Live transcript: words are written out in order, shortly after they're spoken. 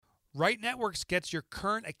Right Networks gets your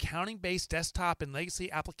current accounting-based desktop and legacy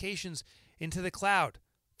applications into the cloud.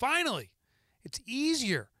 Finally, it's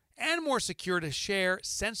easier and more secure to share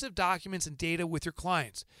sensitive documents and data with your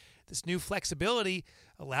clients. This new flexibility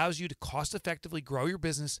allows you to cost-effectively grow your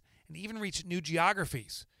business and even reach new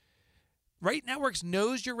geographies. Right Networks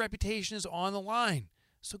knows your reputation is on the line,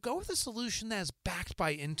 so go with a solution that is backed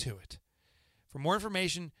by Intuit. For more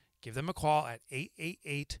information, give them a call at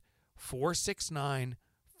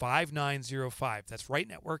 888-469-5905. That's Right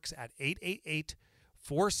Networks at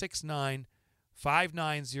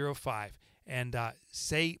 888-469-5905. And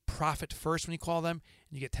say profit first when you call them,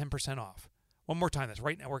 and you get 10% off. One more time, that's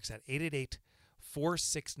Right Networks at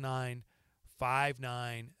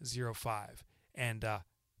 888-469-5905. And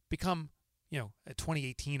become, a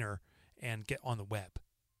 2018er and get on the web.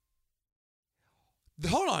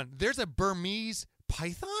 Hold on, there's a Burmese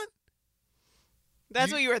python?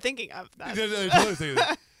 That's what you were thinking of.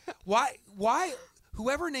 Why?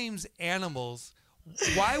 Whoever names animals,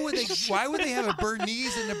 why would they have a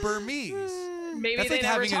Bernese and a Burmese? Maybe That's they like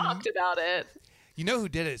never talked about it. You know who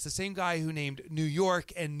did it? It's the same guy who named New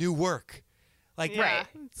York and Newark. Right.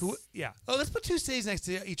 Yeah. Oh, let's put two cities next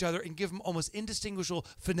to each other and give them almost indistinguishable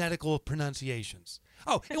phonetical pronunciations.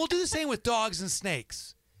 Oh, and we'll do the same with dogs and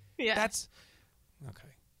snakes. Yeah. That's okay.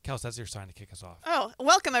 Kels, that's your sign to kick us off. Oh,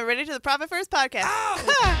 welcome everybody to the Profit First podcast.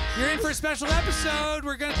 Oh, you're in for a special episode.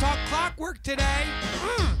 We're going to talk Clockwork today.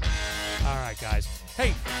 All right, guys.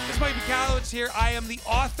 Hey, it's Mike Michalowicz here. I am the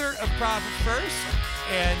author of Profit First,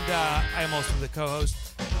 and I am also the co-host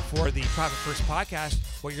for the Profit First podcast,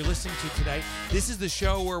 what you're listening to today. This is the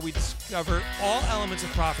show where we discover all elements of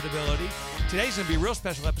profitability. Today's going to be a real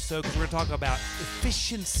special episode because we're going to talk about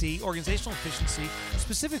efficiency, organizational efficiency,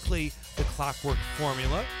 specifically the Clockwork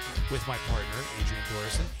formula with my partner, Adrienne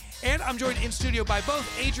Dorison. And I'm joined in studio by both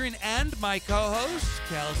Adrienne and my co-host,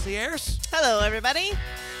 Kelsey Ayers. Hello, everybody.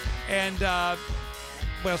 And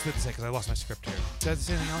what else do we have to say? Because I lost my script here. Did I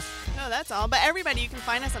say anything else? No, that's all. But everybody, you can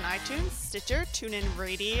find us on iTunes, Stitcher, TuneIn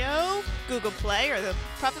Radio, Google Play, or the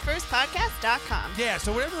ProfitFirstPodcast.com. Yeah,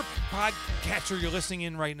 so whatever podcatcher you're listening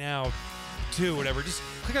in right now to, whatever, just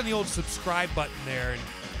click on the old subscribe button there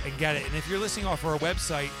and get it. And if you're listening off our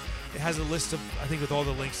website, it has a list of, I think, with all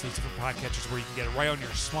the links to these different podcatchers where you can get it right on your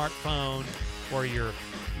smartphone or your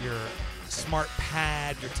smart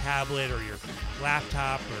pad, your tablet, or your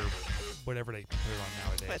laptop, or whatever they put it on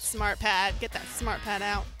nowadays. But smart pad, get that smart pad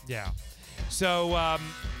out. Yeah. So, and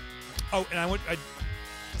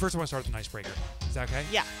first I want to start with an icebreaker. Is that okay?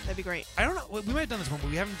 Yeah, that'd be great. I don't know. We might have done this one, but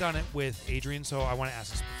we haven't done it with Adrienne, so I want to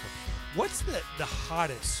ask this before. What's the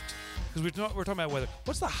hottest? Because we're talking about weather.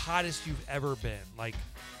 What's the hottest you've ever been, like,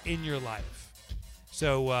 in your life?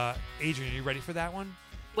 So, Adrienne, are you ready for that one?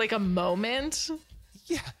 Like a moment?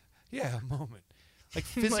 Yeah, a moment. Like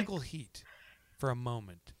physical heat for a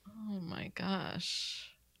moment. Oh my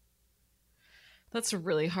gosh. That's a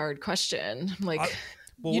really hard question. Like,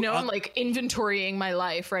 I'm like inventorying my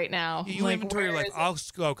life right now. You like, inventory your life. I'll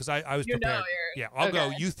go because I was prepared. Yeah, I'll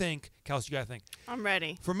go. You think. Kelsey, you got to think. I'm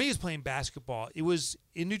ready. For me, it's playing basketball. It was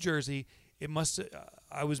in New Jersey. It must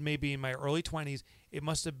I was maybe in my early 20s. It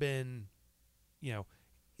must have been,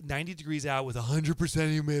 90 degrees out with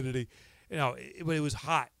 100% humidity. But it was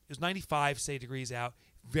hot. It was 95, say, degrees out,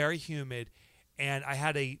 very humid, and I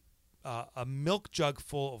had a milk jug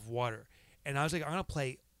full of water. And I was like, I'm going to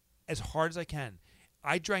play as hard as I can.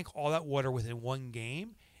 I drank all that water within one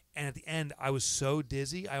game, and at the end, I was so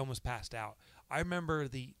dizzy, I almost passed out. I remember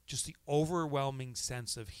the overwhelming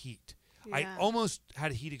sense of heat. Yeah. I almost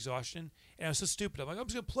had heat exhaustion, and I was so stupid. I'm like, I'm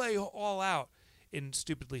just going to play all out in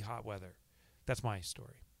stupidly hot weather. That's my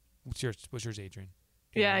story. What's yours, Adrienne?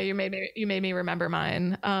 Yeah, you made me remember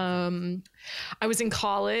mine. I was in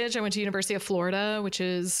college. I went to University of Florida, which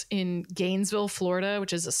is in Gainesville, Florida,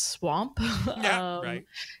 which is a swamp. Yeah, right.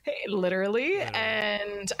 Literally.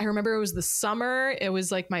 And I remember it was the summer. It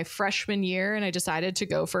was like my freshman year, and I decided to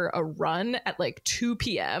go for a run at like 2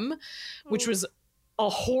 p.m., which was a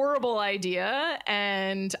horrible idea.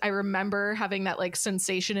 And I remember having that like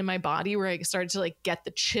sensation in my body where I started to like get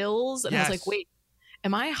the chills, and I was like, wait.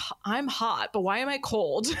 I'm hot, but why am I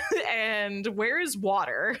cold? And where is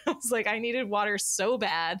water? I was like, I needed water so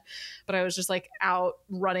bad, but I was just like out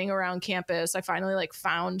running around campus. I finally like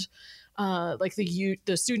found like the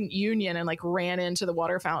student union and like ran into the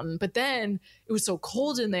water fountain. But then it was so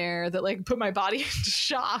cold in there that like put my body into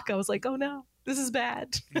shock. I was like, oh no, this is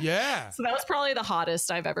bad. Yeah. So that was probably the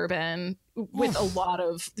hottest I've ever been with a lot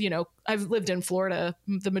of, I've lived in Florida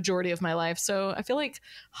the majority of my life. So I feel like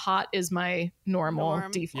hot is my normal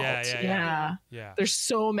default. Yeah. There's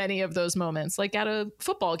so many of those moments, like at a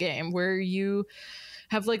football game where you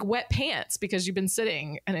have like wet pants because you've been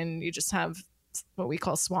sitting, and then you just have what we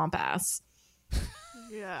call swamp ass.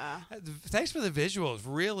 Yeah. Thanks for the visuals.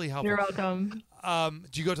 Really helpful. You're welcome.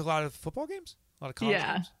 Do you go to a lot of football games? A lot of college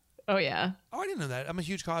games? Oh, yeah. Oh, I didn't know that. I'm a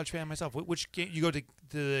huge college fan myself. Which game? You go to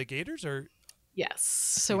the Gators or? Yes.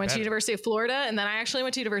 So I went to University of Florida, and then I actually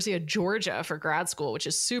went to University of Georgia for grad school, which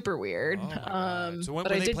is super weird. So when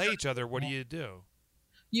they play each other, what do you do?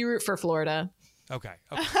 You root for Florida. Okay.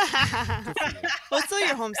 Well, it's still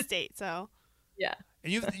your home state, so. Yeah.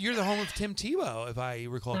 And you're the home of Tim Tebow, if I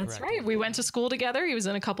recall correctly. That's right. We went to school together. He was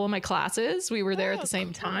in a couple of my classes. We were there at the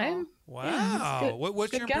same time. Wow. Yeah,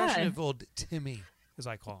 What's your impression of old Timmy, as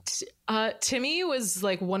I call him? Timmy was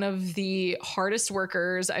like one of the hardest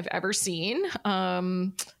workers I've ever seen.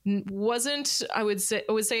 Wasn't, I would say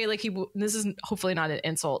like this is hopefully not an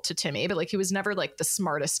insult to Timmy, but like he was never like the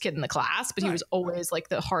smartest kid in the class, but he was always like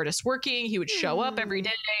the hardest working. He would show up every day.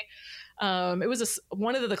 It was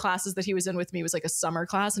one of the classes that he was in with me was like a summer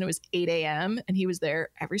class, and it was 8 a.m. and he was there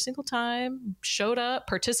every single time, showed up,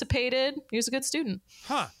 participated. He was a good student.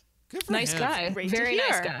 Huh. Good for nice him. guy. Very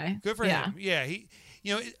nice guy. Good for him. Yeah. He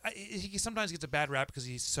sometimes gets a bad rap because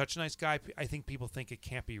he's such a nice guy. I think people think it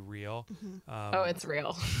can't be real. Mm-hmm. It's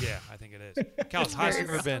real. Yeah, I think it is. Cal, how has it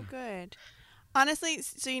ever been? So good. Honestly,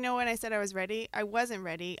 so when I said I was ready, I wasn't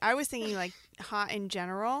ready. I was thinking like hot in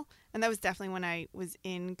general, and that was definitely when I was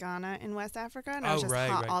in Ghana in West Africa, and I was just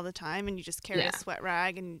hot all the time, and you just carry a sweat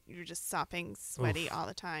rag, and you're just sopping sweaty all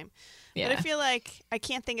the time. Yeah. But I feel like I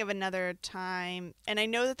can't think of another time, and I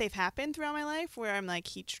know that they've happened throughout my life where I'm like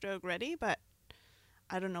heat stroke ready, but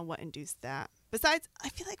I don't know what induced that. Besides, I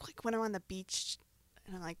feel like when I'm on the beach,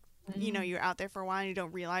 and I'm like, you're out there for a while and you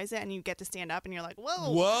don't realize it, and you get to stand up and you're like,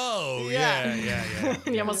 whoa. Yeah.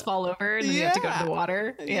 You almost fall over and then you have to go to the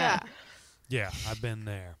water. Yeah, I've been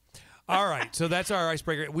there. All right, so that's our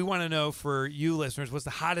icebreaker. We want to know for you listeners, what's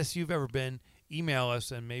the hottest you've ever been? Email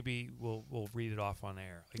us and maybe we'll read it off on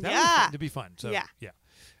air. Like that would be fun. So yeah.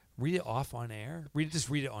 Read it off on air? Just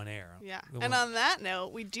read it on air. Yeah. And on that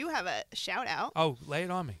note, we do have a shout out. Oh, lay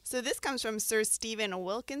it on me. So this comes from Sir Stephen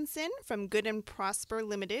Wilkinson from Good and Prosper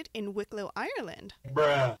Limited in Wicklow, Ireland.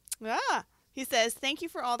 Bruh. He says, thank you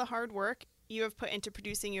for all the hard work you have put into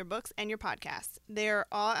producing your books and your podcasts. They're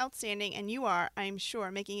all outstanding, and you are, I'm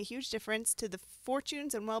sure, making a huge difference to the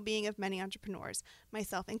fortunes and well-being of many entrepreneurs,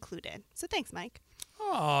 myself included. So thanks, Mike.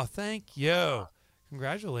 Oh, thank you.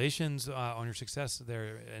 Congratulations on your success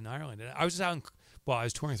there in Ireland. And I was just I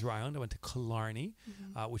was touring through Ireland. I went to Killarney,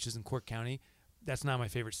 which is in Cork County. That's not my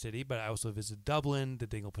favorite city, but I also visited Dublin, the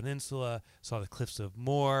Dingle Peninsula, saw the Cliffs of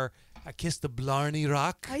Moher. I kissed the Blarney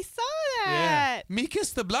Rock. I saw that. Yeah. Me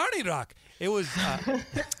kissed the Blarney Rock. It was, does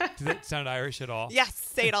that sound Irish at all? Yes,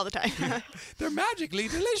 say it all the time. They're magically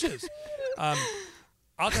delicious.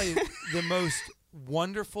 I'll tell you, the most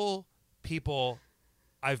wonderful people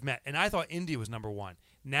I've met, and I thought India was number one.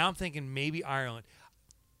 Now I'm thinking maybe Ireland.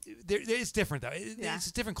 It's different though.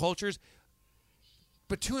 It's different cultures.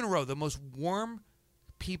 But 2 in a row, the most warm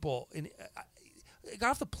people.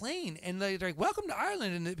 Got off the plane and they're like, "Welcome to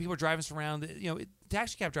Ireland," and the people are driving us around.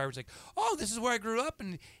 Taxi cab driver's like, "Oh, this is where I grew up,"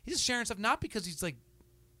 and he's just sharing stuff not because he's like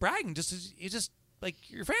bragging, he's just like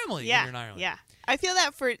your family when you're in Ireland. Yeah, I feel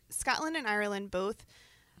that for Scotland and Ireland both.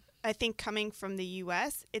 I think coming from the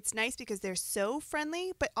U.S., it's nice because they're so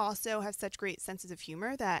friendly, but also have such great senses of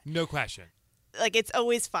humor that... No question. Like, it's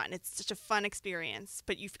always fun. It's such a fun experience,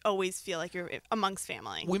 but you always feel like you're amongst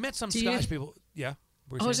family. We met some Scottish people. Yeah.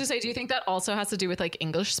 I was going to say, do you think that also has to do with, like,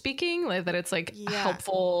 English speaking? Like, that it's, like,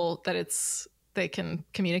 helpful that they can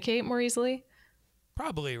communicate more easily?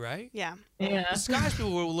 Probably, right? Yeah. Yeah. The Scottish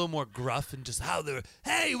people were a little more gruff and just how they're,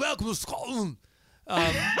 "Hey, welcome to Scotland."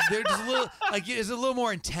 They're just a little it's a little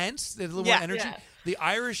more intense. There's a little more energy. Yeah. The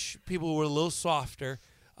Irish people were a little softer,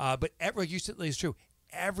 but like you said, it's true.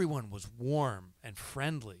 Everyone was warm and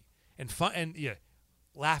friendly and fun and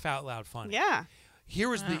laugh out loud funny. Yeah. Here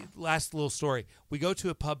was the last little story. We go to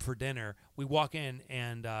a pub for dinner. We walk in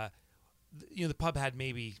and the pub had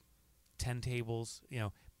maybe 10 tables.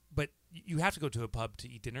 But you have to go to a pub to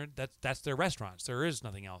eat dinner. That's their restaurants. There is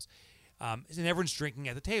nothing else. And everyone's drinking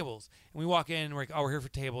at the tables. And we walk in and we're like, "Oh, we're here for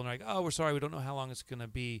table." And they're like, "Oh, we're sorry. We don't know how long it's going to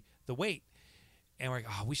be the wait." And we're like,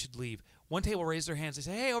 "Oh, we should leave." One table raised their hands. They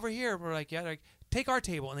said, "Hey, over here." We're like, "Yeah." They're like, "Take our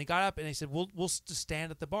table." And they got up and they said, We'll just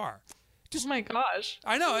stand at the bar. Oh my gosh.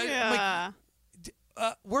 I know. Yeah. I'm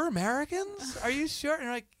like, we're Americans? Are you sure? And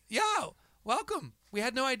they're like, "Yo, welcome. We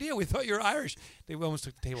had no idea. We thought you were Irish." They almost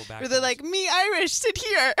took the table back. Or they're like, "Me Irish, sit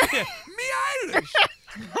here." Yeah, "Me Irish."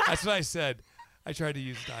 That's what I said. I tried to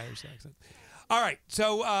use the Irish accent. All right.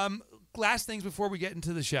 So last things before we get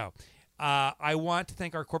into the show. I want to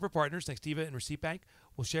thank our corporate partners, Nextiva and Receipt Bank.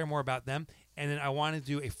 We'll share more about them. And then I want to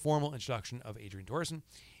do a formal introduction of Adrienne Dorison.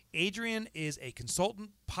 Adrienne is a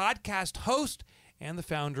consultant, podcast host, and the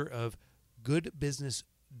founder of Good Business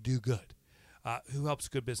Do Good, who helps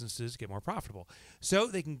good businesses get more profitable so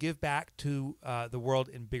they can give back to the world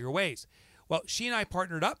in bigger ways. Well, she and I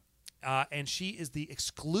partnered up, and she is the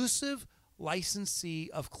exclusive licensee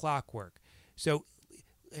of Clockwork. So,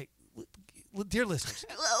 hey, dear listeners,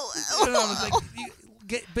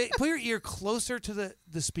 put your ear closer to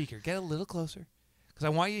the speaker. Get a little closer, because I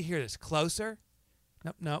want you to hear this. Closer.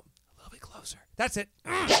 No, a little bit closer. That's it.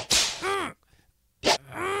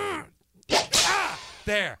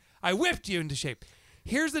 There. I whipped you into shape.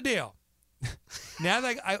 Here's the deal. Now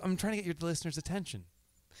that I'm trying to get your listeners' attention.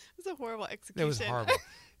 It was a horrible execution. That was horrible.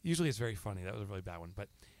 Usually it's very funny. That was a really bad one. But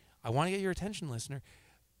I want to get your attention, listener.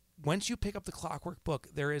 Once you pick up the Clockwork book,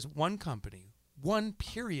 there is one company, one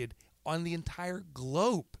period on the entire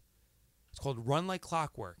globe. It's called Run Like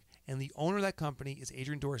Clockwork. And the owner of that company is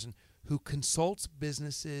Adrienne Dorison, who consults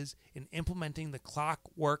businesses in implementing the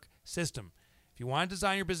Clockwork system. If you want to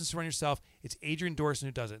design your business to run yourself, it's Adrienne Dorison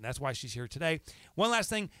who does it, and that's why she's here today. One last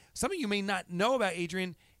thing, some of you may not know about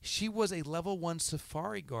Adrienne. She was a level 1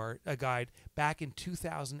 safari guide back in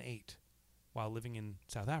 2008 while living in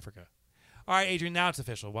South Africa. All right, Adrienne, now it's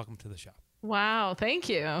official. Welcome to the show. Wow, thank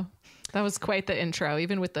you. That was quite the intro,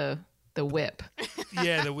 even with the whip.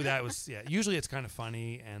 Yeah, that was. Usually it's kind of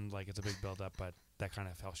funny and like it's a big build-up, but that kind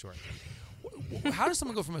of fell short. How does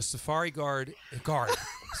someone go from a safari guard,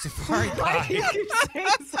 safari guide? Why do you keep saying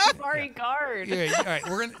safari guard? Yeah,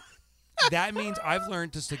 all right. That means I've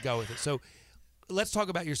learned just to go with it. So let's talk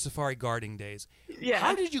about your safari guarding days. Yeah.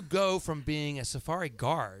 How did you go from being a safari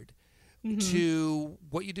guard to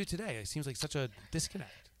what you do today? It seems like such a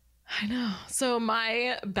disconnect. I know. So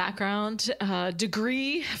my background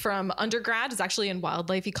degree from undergrad is actually in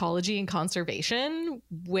wildlife ecology and conservation,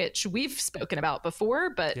 which we've spoken about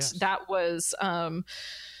before, but yes. That was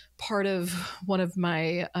part of one of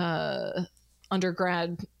my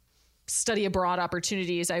undergrad study abroad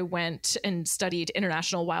opportunities. I went and studied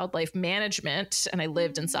international wildlife management, and I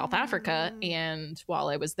lived in South Africa. And while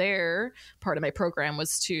I was there, part of my program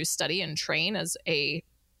was to study and train as a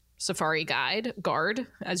safari guard,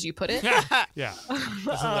 as you put it. Yeah. That's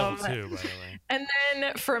a level 2, by the way. And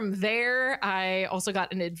then from there, I also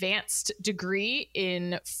got an advanced degree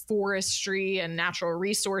in forestry and natural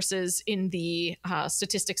resources in the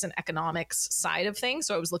statistics and economics side of things.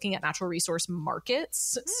 So I was looking at natural resource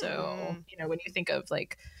markets. So, when you think of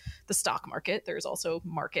like the stock market, there's also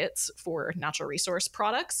markets for natural resource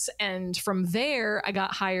products. And from there, I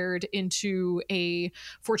got hired into a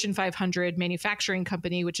Fortune 500 manufacturing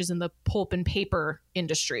company, which is in the pulp and paper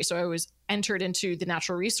industry. So I was entered into the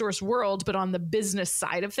natural resource world, but on the business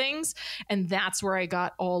side of things. And that's where I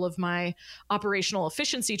got all of my operational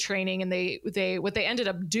efficiency training. And what they ended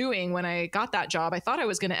up doing when I got that job, I thought I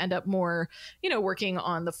was going to end up more, working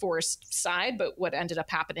on the forest side. But what ended up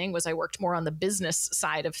happening was I worked more on the business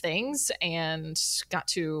side of things and got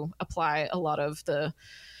to apply a lot of the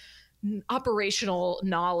operational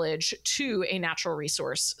knowledge to a natural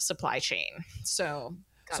resource supply chain. So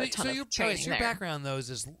your background, though,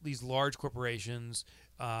 is these large corporations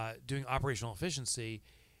doing operational efficiency.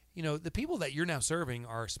 The people that you're now serving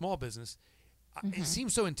are small business. It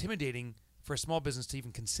seems so intimidating for a small business to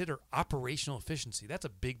even consider operational efficiency. That's a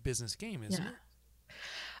big business game, isn't it?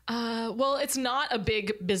 Well, it's not a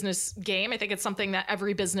big business game. I think it's something that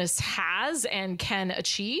every business has and can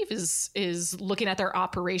achieve is looking at their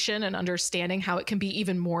operation and understanding how it can be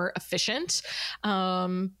even more efficient.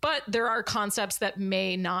 But there are concepts that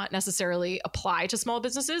may not necessarily apply to small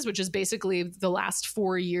businesses, which is basically the last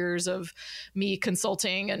 4 years of me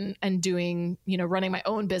consulting and doing, running my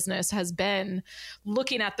own business has been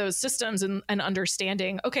looking at those systems and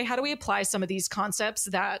understanding, okay, how do we apply some of these concepts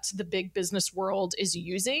that the big business world is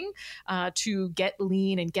using to get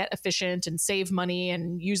lean and get efficient and save money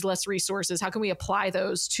and use less resources? How can we apply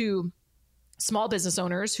those to small business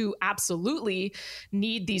owners who absolutely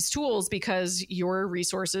need these tools because your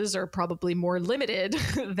resources are probably more limited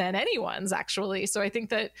than anyone's, actually? So I think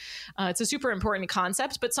that it's a super important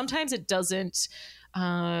concept, but sometimes it doesn't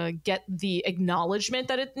get the acknowledgement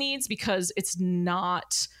that it needs because it's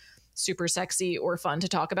not super sexy or fun to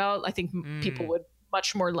talk about. I think people would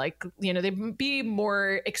much more like, they'd be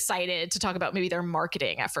more excited to talk about maybe their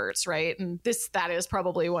marketing efforts, right? And that is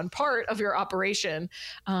probably one part of your operation.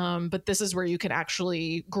 But this is where you can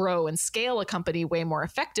actually grow and scale a company way more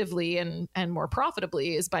effectively and more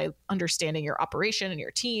profitably is by understanding your operation and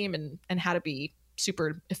your team and how to be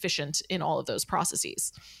super efficient in all of those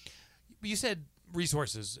processes. You said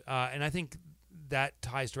resources, and I think that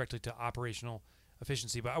ties directly to operational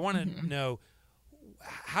efficiency, but I want to know,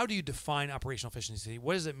 how do you define operational efficiency?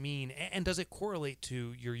 What does it mean? And does it correlate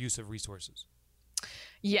to your use of resources?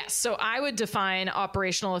 Yes. So I would define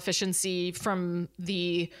operational efficiency from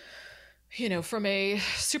from a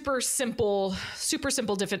super simple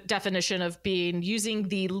definition of being using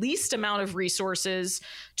the least amount of resources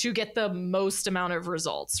to get the most amount of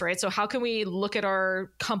results, right? So how can we look at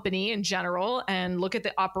our company in general and look at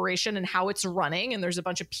the operation and how it's running? And there's a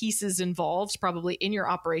bunch of pieces involved probably in your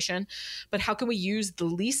operation, but how can we use the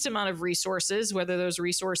least amount of resources, whether those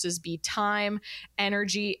resources be time,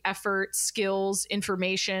 energy, effort, skills,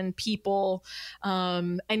 information, people,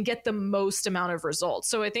 and get the most amount of results?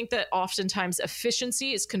 So I think that oftentimes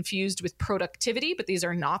efficiency is confused with productivity, but these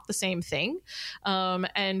are not the same thing.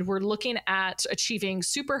 And we're looking at achieving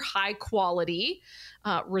super high quality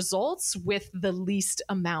results with the least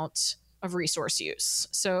amount of resource use.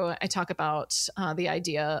 So I talk about the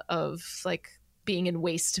idea of like being in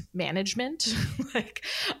waste management. Like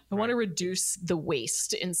I want to reduce the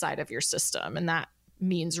waste inside of your system, and that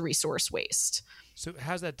means resource waste. So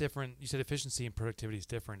how's that different? You said efficiency and productivity is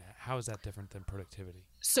different. How is that different than productivity?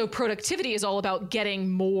 So productivity is all about getting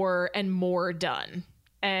more and more done.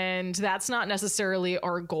 And that's not necessarily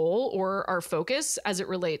our goal or our focus as it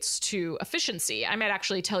relates to efficiency. I might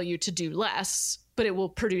actually tell you to do less, but it will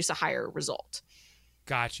produce a higher result.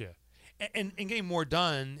 Gotcha. And getting more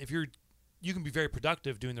done, you can be very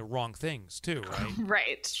productive doing the wrong things too, right?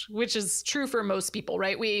 Right. Which is true for most people,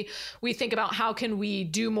 right? We think about how can we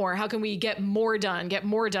do more? How can we get more done, get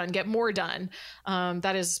more done, get more done?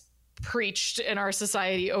 That is preached in our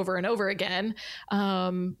society over and over again.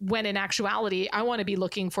 When in actuality, I want to be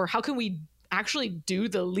looking for how can we actually do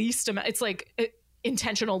the least amount. It's like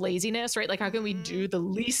intentional laziness, right? Like how can we do the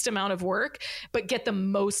least amount of work, but get the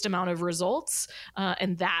most amount of results?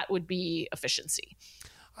 And that would be efficiency.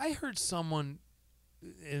 I heard someone,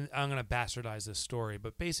 and I'm going to bastardize this story,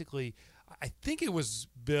 but basically, I think it was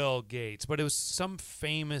Bill Gates, but it was some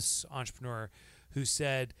famous entrepreneur who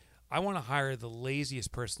said, I want to hire the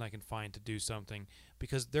laziest person I can find to do something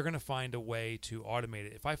because they're going to find a way to automate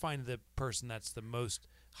it. If I find the person that's the most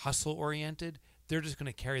hustle-oriented, they're just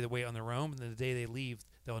going to carry the weight on their own, and then the day they leave,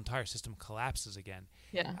 the entire system collapses again.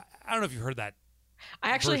 Yeah. I don't know if you've heard that.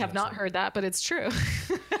 I actually have not heard that, but it's true.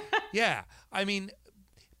 Yeah. I mean,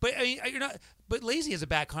 you're not. But lazy has a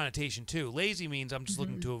bad connotation too. Lazy means I'm just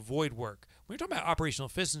looking to avoid work. When you're talking about operational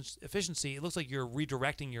efficiency, it looks like you're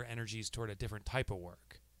redirecting your energies toward a different type of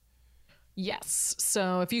work. Yes.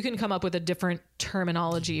 So if you can come up with a different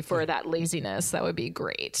terminology for that laziness, that would be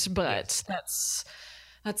great. But yes.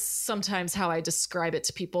 That's sometimes how I describe it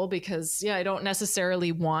to people because, I don't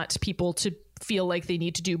necessarily want people to feel like they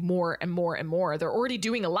need to do more and more and more. They're already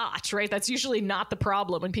doing a lot, right? That's usually not the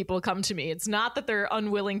problem when people come to me. It's not that they're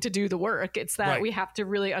unwilling to do the work. It's that we have to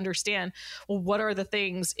really understand, well, what are the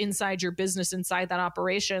things inside your business, inside that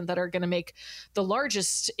operation that are going to make the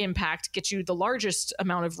largest impact, get you the largest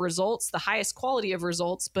amount of results, the highest quality of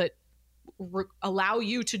results, but allow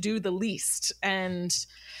you to do the least. And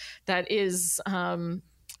that is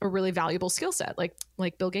a really valuable skill set,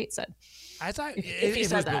 like Bill Gates said. If he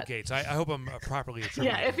said that. Bill Gates. I hope I'm properly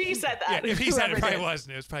attributed. Yeah, if he said that. Yeah, if he said it, probably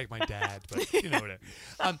wasn't. It was probably my dad, but you know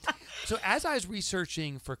whatever. So as I was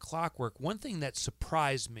researching for Clockwork, one thing that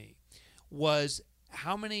surprised me was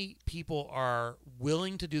how many people are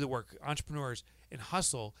willing to do the work, entrepreneurs, and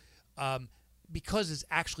hustle, because it's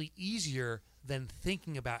actually easier than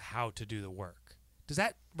thinking about how to do the work. Does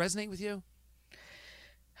that resonate with you?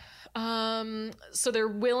 So they're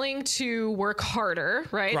willing to work harder,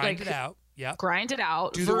 right? Grind it out. Yeah. Grind it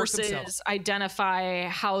out versus identify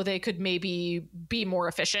how they could maybe be more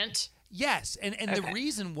efficient. Yes. And the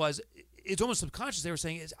reason was, it's almost subconscious. They were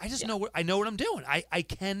saying is I just know what I'm doing. I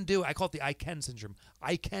can do it. I call it the I can syndrome.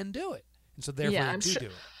 I can do it. And so therefore I do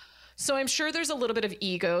it. So I'm sure there's a little bit of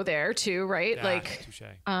ego there too, right?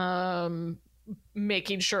 Touché.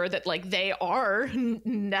 Making sure that like they are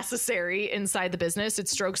necessary inside the business. It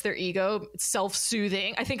strokes their ego. It's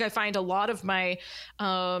self-soothing. I think I find a lot of my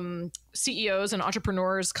CEOs and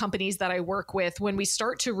entrepreneurs, companies that I work with, when we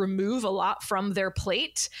start to remove a lot from their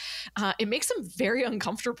plate, it makes them very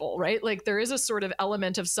uncomfortable, right? Like there is a sort of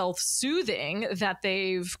element of self-soothing that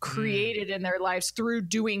they've created in their lives through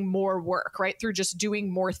doing more work, right? Through just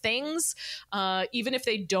doing more things, even if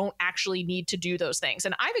they don't actually need to do those things.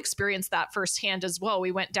 And I've experienced that firsthand as well.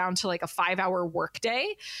 We went down to like a 5-hour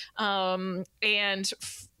workday, and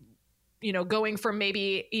going from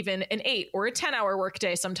maybe even an 8 or a 10-hour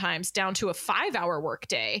workday sometimes down to a 5-hour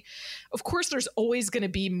workday. Of course, there's always going to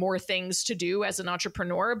be more things to do as an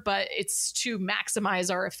entrepreneur, but it's to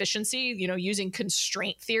maximize our efficiency, using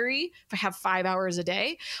constraint theory. If I have 5 hours a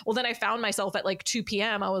day, well, then I found myself at like 2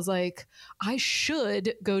 p.m. I was like, I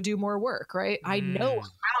should go do more work, right? I know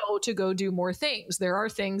how to go do more things. There are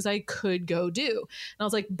things I could go do. And I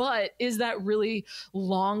was like, but is that really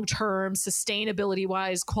long-term,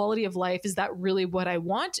 sustainability-wise, quality of life? Is that really what I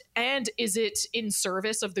want? And is it in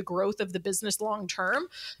service of the growth of the business long term?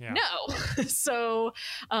 Yeah. No. So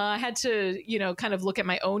I had to, kind of look at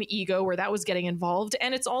my own ego where that was getting involved.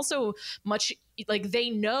 And it's also much like they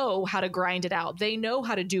know how to grind it out. They know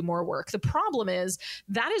how to do more work. The problem is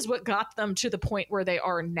that is what got them to the point where they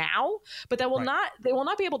are now, but they will not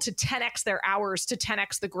be able to 10x their hours to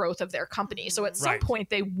 10x the growth of their company. So at some point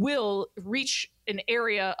they will reach an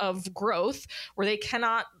area of growth where they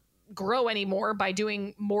cannot grow anymore by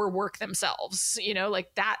doing more work themselves.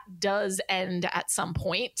 Like that does end at some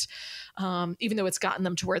point, even though it's gotten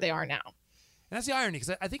them to where they are now. And that's the irony,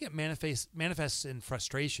 because I think it manifests in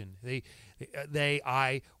frustration.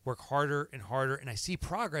 I work harder and harder, and I see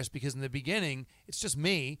progress because in the beginning, it's just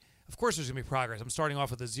me. Of course there's going to be progress. I'm starting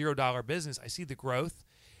off with a $0 business. I see the growth.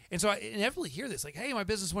 And so I inevitably hear this, like, hey, my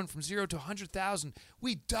business went from 0 to 100,000.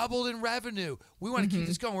 We doubled in revenue. We want to keep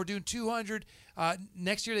this going. We're doing 200.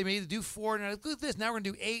 Next year, they may do 4. And look at this. Now we're going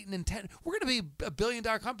to do 8 and then 10. We're going to be a $1 billion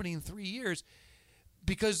company in 3 years,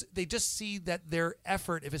 because they just see that their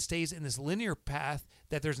effort, if it stays in this linear path,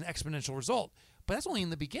 that there's an exponential result. But that's only in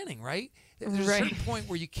the beginning, right? There's a certain point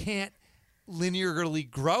where you can't linearly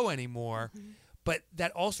grow anymore. But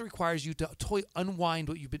that also requires you to totally unwind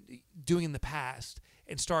what you've been doing in the past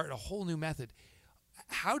and start a whole new method.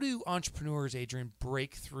 How do entrepreneurs, Adrienne,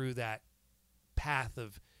 break through that path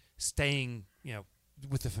of staying,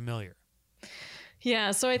 with the familiar?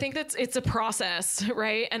 Yeah, so I think it's a process,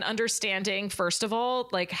 right? And understanding, first of all,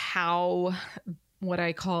 like how what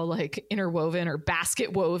I call like interwoven or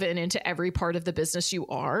basket woven into every part of the business you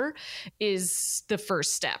are is the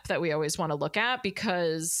first step that we always want to look at,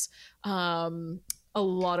 because a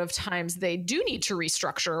lot of times they do need to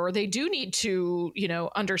restructure, or they do need to,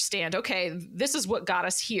 understand, okay, this is what got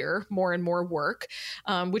us here, more and more work,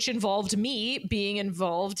 which involved me being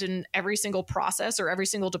involved in every single process or every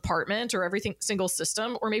single department or single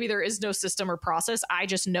system, or maybe there is no system or process. I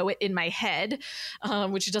just know it in my head,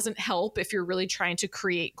 which doesn't help if you're really trying to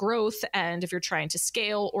create growth and if you're trying to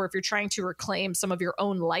scale, or if you're trying to reclaim some of your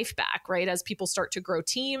own life back, right? As people start to grow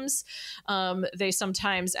teams, they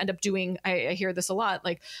sometimes end up doing, I hear this a lot,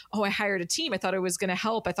 like, oh, I hired a team. I thought it was going to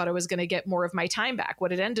help. I thought I was going to get more of my time back.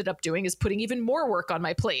 What it ended up doing is putting even more work on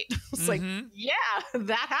my plate. It's like, yeah,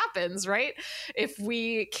 that happens, right? If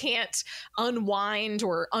we can't unwind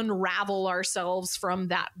or unravel ourselves from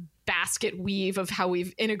that basket weave of how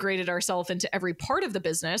we've integrated ourselves into every part of the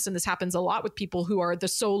business. And this happens a lot with people who are the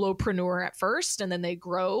solopreneur at first, and then they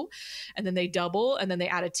grow, and then they double, and then they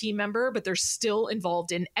add a team member, but they're still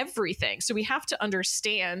involved in everything. So we have to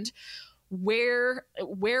understand where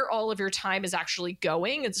all of your time is actually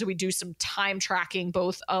going. And so we do some time tracking,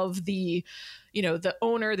 both of the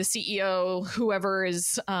owner, the CEO, whoever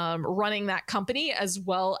is running that company, as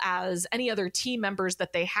well as any other team members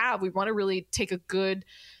that they have. We want to really take a good,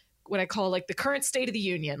 what I call like the current state of the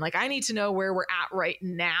union. Like, I need to know where we're at right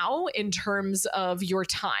now in terms of your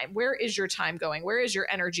time. Where is your time going? Where is your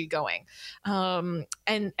energy going?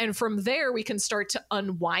 And from there, we can start to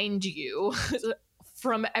unwind you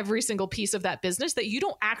from every single piece of that business that you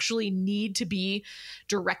don't actually need to be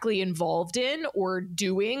directly involved in or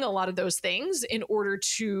doing a lot of those things in order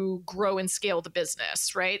to grow and scale the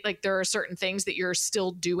business, right? Like, there are certain things that you're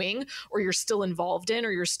still doing, or you're still involved in, or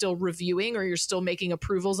you're still reviewing, or you're still making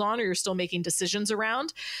approvals on, or you're still making decisions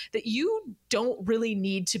around that you don't really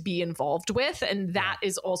need to be involved with. And that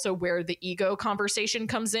is also where the ego conversation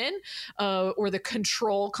comes in, or the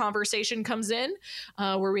control conversation comes in,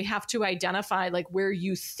 where we have to identify like where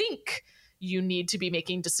you think you need to be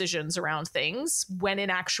making decisions around things, when in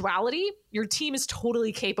actuality, your team is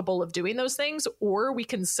totally capable of doing those things. Or we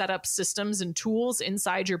can set up systems and tools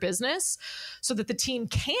inside your business so that the team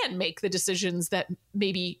can make the decisions that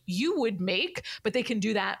maybe you would make, but they can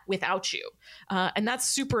do that without you. And that's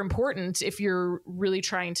super important if you're really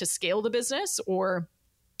trying to scale the business or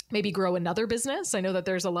maybe grow another business. I know that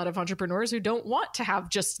there's a lot of entrepreneurs who don't want to have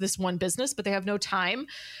just this one business, but they have no time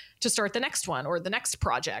to start the next one or the next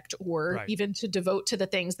project, or even to devote to the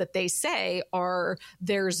things that they say are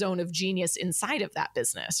their zone of genius inside of that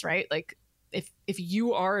business, right? Like, if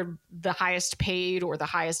you are the highest paid or the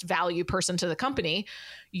highest value person to the company,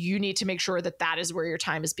 you need to make sure that that is where your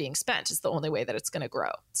time is being spent. It's the only way that it's going to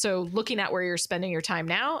grow. So looking at where you're spending your time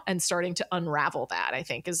now and starting to unravel that, I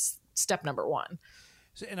think, is step number one.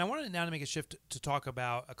 So, and I wanted now to make a shift to talk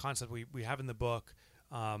about a concept we have in the book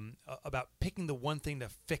about picking the one thing to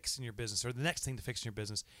fix in your business or the next thing to fix in your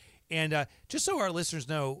business. And just so our listeners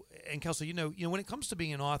know, and Kelsey, you know, when it comes to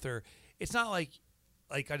being an author, it's not like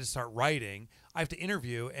I just start writing. I have to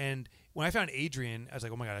interview. And when I found Adrienne, I was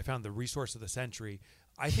like, oh my God, I found the resource of the century.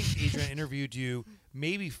 I think Adrienne interviewed you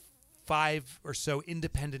maybe 5 or so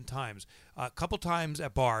independent times, a couple times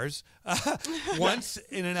at bars, once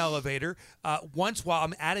in an elevator, once while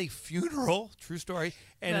I'm at a funeral, true story,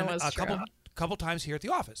 and a couple times here at the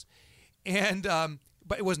office. And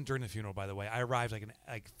but it wasn't during the funeral, by the way. I arrived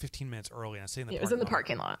like 15 minutes early, and I was sitting in the It was in the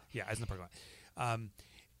parking lot. Yeah, I was in the parking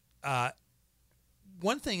lot.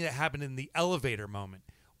 One thing that happened in the elevator moment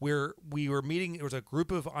where we were meeting, it was a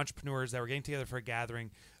group of entrepreneurs that were getting together for a gathering.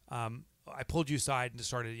 I pulled you aside and just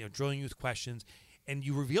started, drilling you with questions, and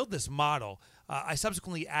you revealed this model. I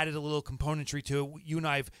subsequently added a little componentry to it. You and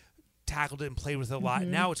I have tackled it and played with it a lot.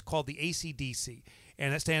 Mm-hmm. Now it's called the ACDC,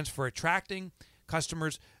 and that stands for attracting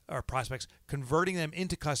customers or prospects, converting them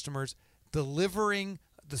into customers, delivering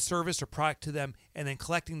the service or product to them, and then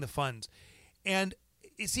collecting the funds. And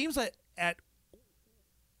it seems that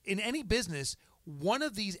in any business, one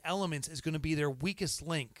of these elements is going to be their weakest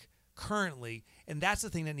link currently, and that's the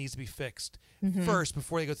thing that needs to be fixed first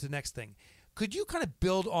before they go to the next thing. Could you kind of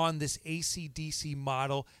build on this ACDC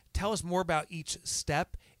model? Tell us more about each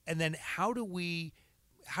step, and then how do we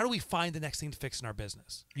find the next thing to fix in our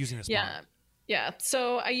business using this model? Yeah.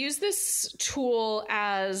 So I use this tool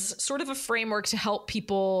as sort of a framework to help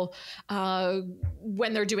people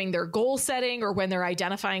when they're doing their goal setting or when they're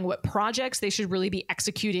identifying what projects they should really be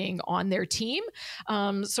executing on their team.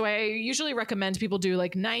 So I usually recommend people do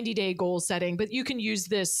like 90-day goal setting, but you can use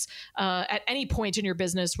this at any point in your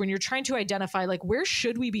business when you're trying to identify like where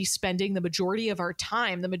should we be spending the majority of our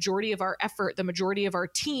time, the majority of our effort, the majority of our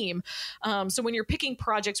team. So when you're picking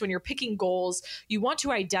projects, when you're picking goals, you want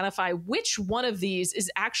to identify which one of these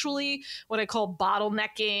is actually what I call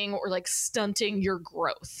bottlenecking or like stunting your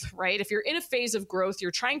growth, right? If you're in a phase of growth,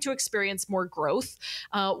 you're trying to experience more growth.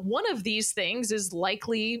 One of these things is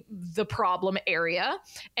likely the problem area.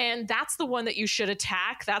 And that's the one that you should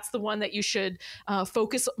attack. That's the one that you should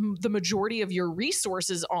focus the majority of your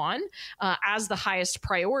resources on as the highest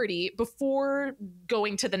priority before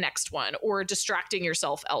going to the next one or distracting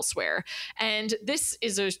yourself elsewhere. And this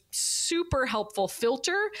is a super helpful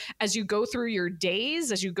filter as you go through your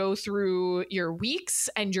days, as you go through your weeks,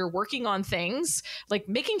 and you're working on things, like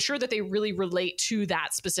making sure that they really relate to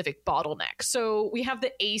that specific bottleneck. So we have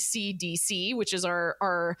the ACDC, which is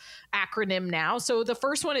our acronym now. So the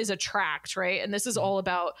first one is attract, right? And this is all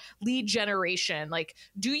about lead generation. Like,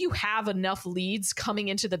 do you have enough leads coming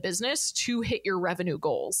into the business to hit your revenue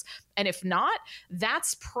goals? And if not,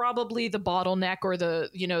 that's probably the bottleneck or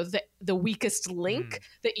the weakest link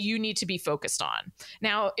that you need to be focused on.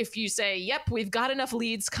 Now, if you say, yep, we've got enough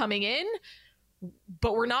leads coming in,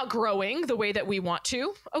 but we're not growing the way that we want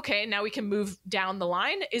to. Okay, now we can move down the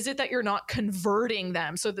line. Is it that you're not converting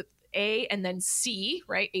them? So that A and then C,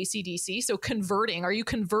 right? ACDC. So converting, are you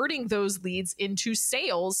converting those leads into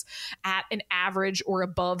sales at an average or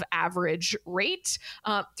above average rate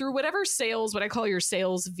through whatever sales, what I call your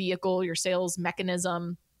sales vehicle, your sales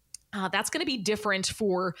mechanism? That's going to be different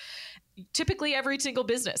for typically every single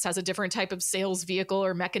business has a different type of sales vehicle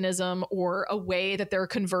or mechanism or a way that they're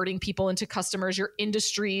converting people into customers. Your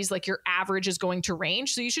industries, like your average, is going to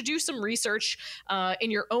range. So you should do some research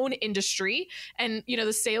in your own industry. And,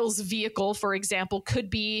 the sales vehicle, for example, could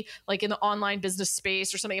be like in the online business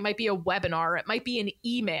space or something. It might be a webinar. It might be an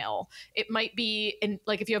email. It might be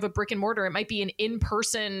like if you have a brick and mortar, it might be an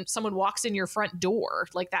in-person, someone walks in your front door,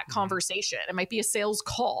 like that conversation. It might be a sales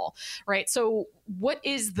call, right? So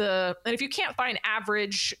and if you can't find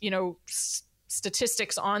average,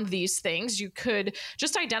 statistics on these things, you could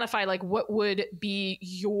just identify like what would be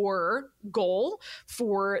your goal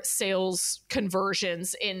for sales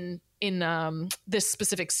conversions in this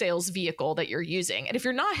specific sales vehicle that you're using. And if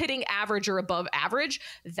you're not hitting average or above average,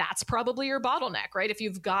 that's probably your bottleneck, right? If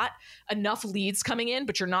you've got enough leads coming in,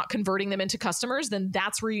 but you're not converting them into customers, then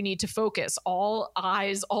that's where you need to focus all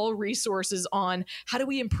eyes, all resources on how do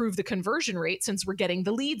we improve the conversion rate since we're getting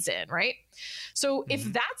the leads in, right? So if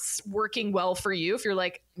that's working well for you, if you're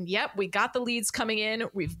like, yep, we got the leads coming in,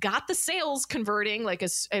 we've got the sales converting, like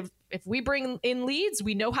if we bring in leads,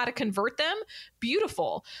 we know how to convert them.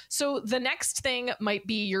 Beautiful. So the next thing might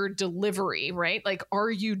be your delivery, right? Like,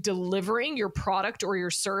 are you delivering your product or your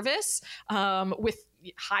service with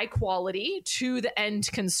high quality to the end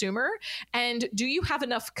consumer? And do you have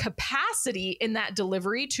enough capacity in that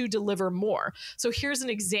delivery to deliver more? So here's an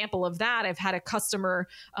example of that. I've had a customer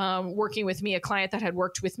working with me, a client that had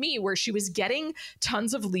worked with me, where she was getting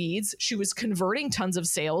tons of leads, she was converting tons of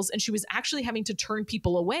sales, and she was actually having to turn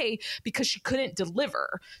people away because she couldn't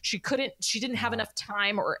deliver. She didn't have enough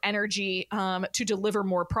time or energy to deliver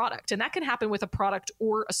more product. And that can happen with a product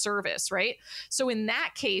or a service, right? So in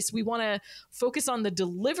that case, we want to focus on the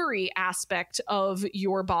delivery aspect of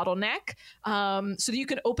your bottleneck so that you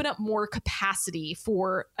can open up more capacity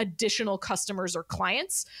for additional customers or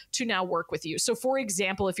clients to now work with you. So for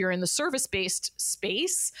example, if you're in the service-based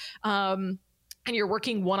space, and you're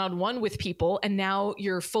working one-on-one with people and now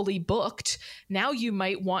you're fully booked, now you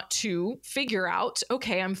might want to figure out,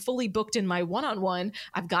 okay, I'm fully booked in my one-on-one.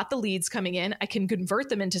 I've got the leads coming in. I can convert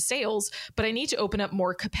them into sales, but I need to open up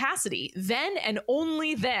more capacity. Then and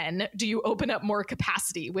only then do you open up more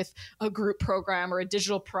capacity with a group program or a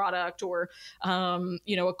digital product or,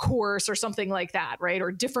 a course or something like that, right?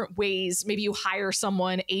 Or different ways. Maybe you hire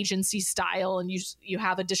someone agency style and you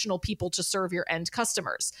have additional people to serve your end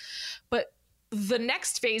customers. But the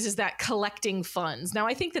next phase is that collecting funds. Now,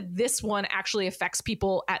 I think that this one actually affects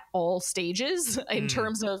people at all stages in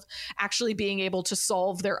terms of actually being able to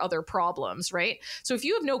solve their other problems, right? So if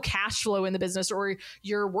you have no cash flow in the business, or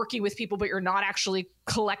you're working with people, but you're not actually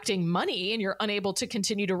collecting money and you're unable to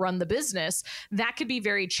continue to run the business, that could be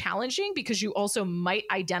very challenging because you also might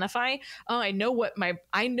identify, I know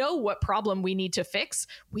what problem we need to fix.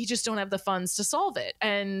 We just don't have the funds to solve it.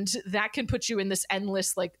 And that can put you in this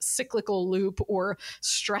endless like cyclical loop or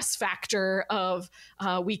stress factor of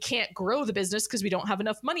we can't grow the business because we don't have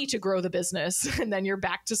enough money to grow the business. And then you're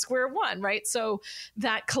back to square one, right? So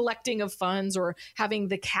that collecting of funds or having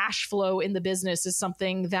the cash flow in the business is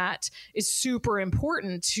something that is super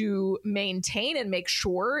important to maintain and make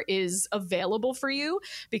sure is available for you.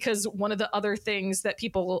 Because one of the other things that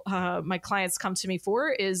people, my clients come to me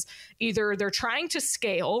for is either they're trying to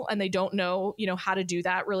scale and they don't know, how to do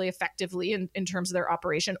that really effectively in terms of their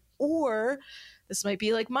operation, or this might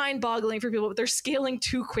be like mind-boggling for people, but they're scaling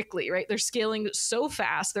too quickly, right? They're scaling so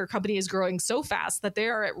fast. Their company is growing so fast that they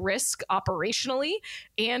are at risk operationally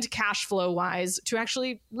and cash flow wise to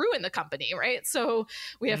actually ruin the company, right? So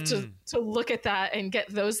we have to look at that and get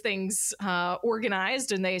those things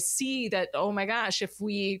organized. And they see that, oh my gosh, if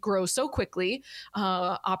we grow so quickly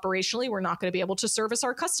operationally, we're not going to be able to service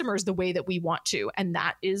our customers the way that we want to. And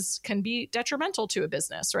that can be detrimental to a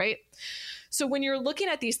business, right? So when you're looking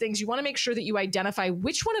at these things, you want to make sure that you identify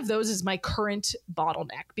which one of those is my current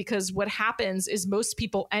bottleneck, because what happens is most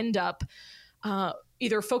people end up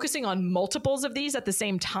either focusing on multiples of these at the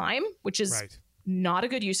same time, which is not a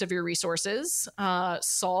good use of your resources.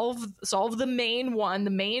 Solve the main one,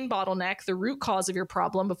 the main bottleneck, the root cause of your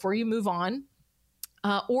problem before you move on.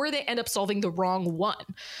 Or they end up solving the wrong one.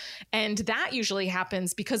 And that usually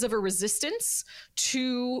happens because of a resistance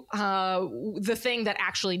to the thing that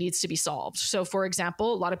actually needs to be solved. So for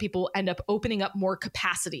example, a lot of people end up opening up more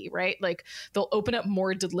capacity, right? Like they'll open up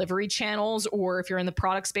more delivery channels, or if you're in the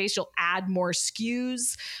product space, you'll add more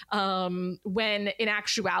SKUs, when in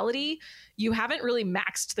actuality, you haven't really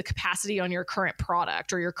maxed the capacity on your current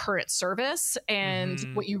product or your current service. And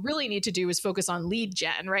what you really need to do is focus on lead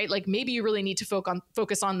gen, right? Like maybe you really need to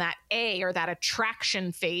focus on that A or that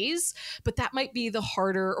attraction phase, but that might be the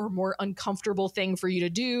harder or more uncomfortable thing for you to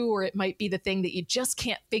do, or it might be the thing that you just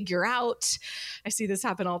can't figure out. I see this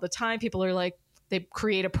happen all the time. People are like, they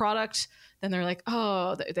create a product, then they're like,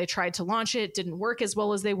 oh, they tried to launch it, didn't work as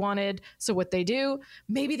well as they wanted. So what they do,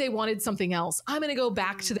 maybe they wanted something else. I'm going to go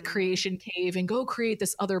back to the creation cave and go create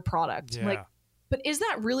this other product. Yeah. Like, but is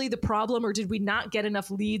that really the problem? Or did we not get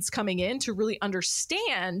enough leads coming in to really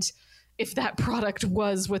understand if that product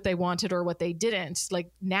was what they wanted or what they didn't?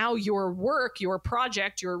 Like now your work, your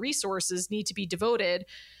project, your resources need to be devoted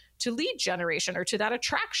to lead generation or to that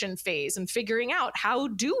attraction phase and figuring out how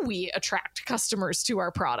do we attract customers to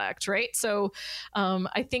our product, right? So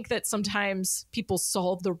I think that sometimes people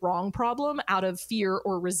solve the wrong problem out of fear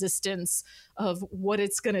or resistance of what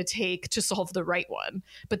it's going to take to solve the right one.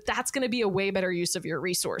 But that's going to be a way better use of your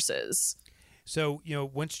resources. So,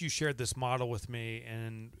 once you shared this model with me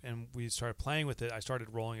and we started playing with it, I started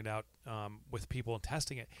rolling it out with people and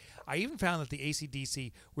testing it. I even found that the AC/DC,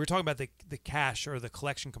 we were talking about the cache or the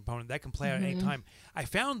collection component, that can play out at any time. I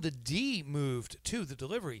found the D moved to the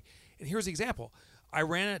delivery. And here's the example. I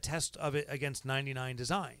ran a test of it against 99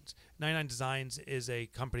 Designs. 99 Designs is a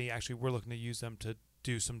company, actually we're looking to use them to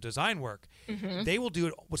do some design work. Mm-hmm. They will do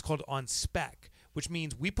it what's called on spec, which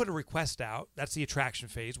means we put a request out. That's the attraction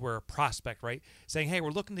phase. We're a prospect, right? Saying, hey, we're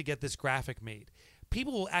looking to get this graphic made.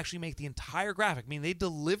 People will actually make the entire graphic. I mean, they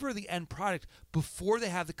deliver the end product before they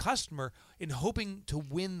have the customer in hoping to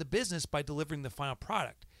win the business by delivering the final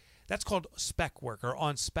product. That's called spec work or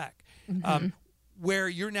on spec. Mm-hmm. Where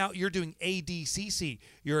you're doing ADCC.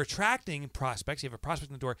 You're attracting prospects. You have a prospect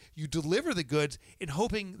in the door. You deliver the goods in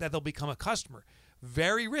hoping that they'll become a customer.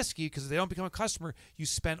 Very risky, because if they don't become a customer, you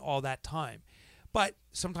spent all that time. But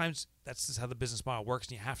sometimes that's just how the business model works,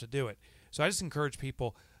 and you have to do it. So I just encourage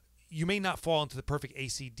people, you may not fall into the perfect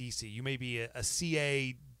AC/DC. You may be a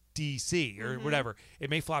CA/DC or whatever.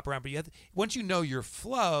 It may flop around, but once you know your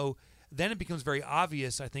flow, then it becomes very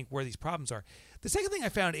obvious, I think, where these problems are. The second thing I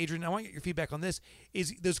found, Adrienne, I want to get your feedback on this,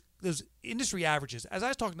 is those industry averages. As I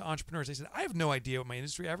was talking to entrepreneurs, they said, I have no idea what my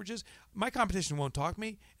industry average is. My competition won't talk to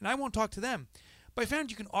me, and I won't talk to them. But I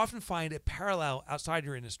found you can often find a parallel outside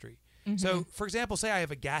your industry. Mm-hmm. So, for example, say I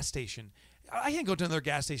have a gas station. I can't go to another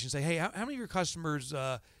gas station and say, hey, how many of your customers,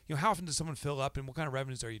 how often does someone fill up and what kind of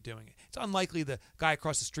revenues are you doing? It's unlikely the guy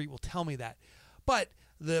across the street will tell me that. But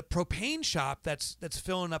the propane shop that's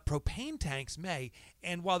filling up propane tanks may,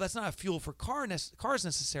 and while that's not a fuel for cars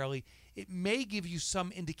necessarily, it may give you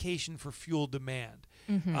some indication for fuel demand.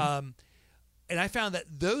 Mm-hmm. And I found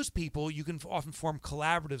that those people, you can often form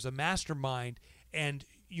collaboratives, a mastermind, and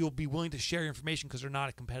you'll be willing to share your information because they're not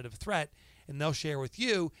a competitive threat, and they'll share with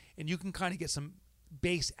you, and you can kind of get some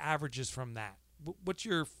base averages from that. What's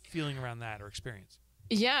your feeling around that or experience?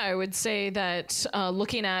 Yeah, I would say that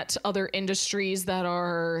looking at other industries that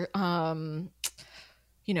are,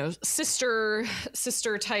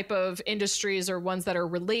 sister type of industries, or ones that are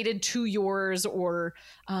related to yours, or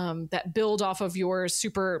that build off of yours,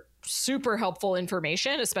 super helpful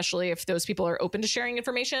information, especially if those people are open to sharing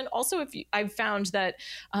information. Also, I've found that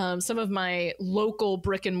some of my local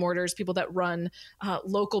brick and mortars, people that run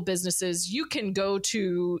local businesses, you can go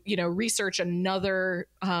to, research another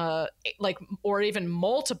or even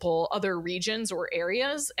multiple other regions or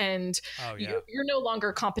areas, and you're no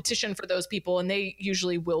longer competition for those people, and they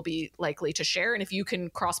usually will be likely to share. And if you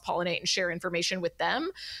can cross-pollinate and share information with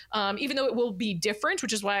them, even though it will be different,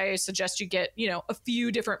 which is why I suggest you get, a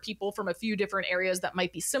few different people from a few different areas that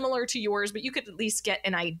might be similar to yours, but you could at least get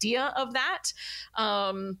an idea of that.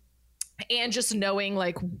 And just knowing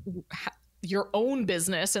your own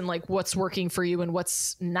business and what's working for you and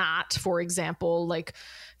what's not. For example,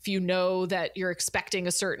 if you know that you're expecting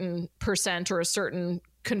a certain percent or a certain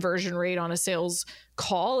conversion rate on a sales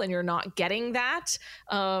call and you're not getting that,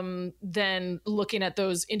 then looking at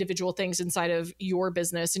those individual things inside of your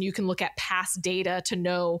business, and you can look at past data to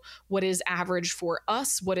know what is average for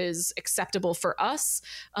us, what is acceptable for us.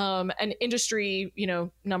 And industry,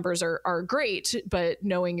 numbers are great, but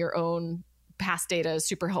knowing your own past data is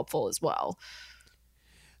super helpful as well.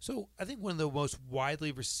 So I think one of the most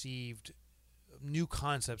widely received new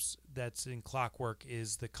concepts that's in Clockwork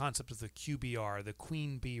is the concept of the QBR, the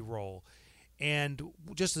Queen Bee role. And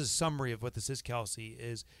just as a summary of what this is, Kelsey,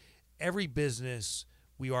 is every business,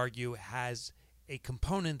 we argue, has a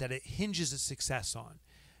component that it hinges its success on.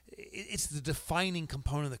 It's the defining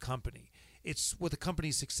component of the company. It's what the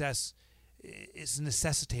company's success is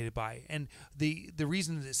necessitated by. And the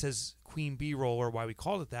reason that it says Queen Bee role, or why we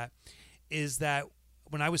called it that, is that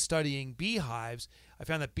when I was studying beehives, I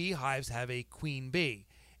found that beehives have a queen bee,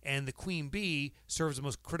 and the queen bee serves the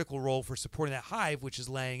most critical role for supporting that hive, which is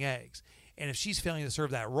laying eggs. And if she's failing to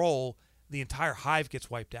serve that role, the entire hive gets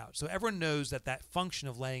wiped out. So everyone knows that function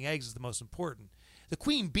of laying eggs is the most important. The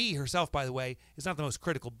queen bee herself, by the way, is not the most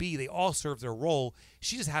critical bee. They all serve their role.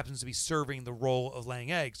 She just happens to be serving the role of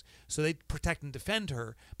laying eggs. So they protect and defend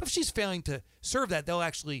her. But if she's failing to serve that, they'll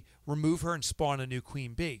actually remove her and spawn a new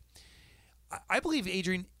queen bee. I believe,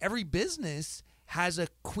 Adrienne, every business has a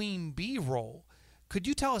queen bee role. Could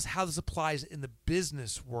you tell us how this applies in the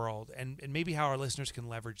business world, and maybe how our listeners can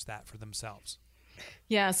leverage that for themselves?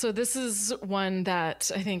 Yeah, so this is one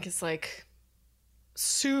that I think is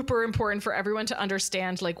super important for everyone to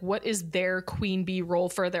understand, what is their queen bee role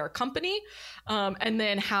for their company, and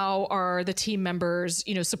then how are the team members,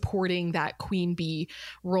 supporting that queen bee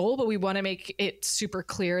role. But we want to make it super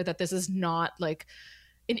clear that this is not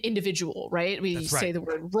an individual, right? We say the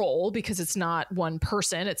word role because it's not one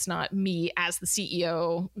person. It's not me as the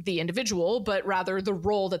CEO, the individual, but rather the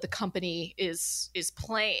role that the company is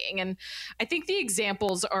playing. And I think the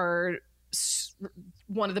examples are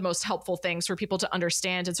one of the most helpful things for people to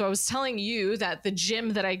understand. And so I was telling you that the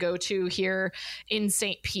gym that I go to here in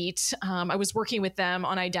St. Pete, I was working with them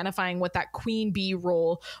on identifying what that queen bee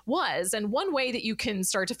role was. And one way that you can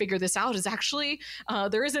start to figure this out is actually,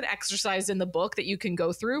 there is an exercise in the book that you can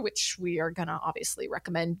go through, which we are going to obviously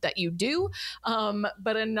recommend that you do.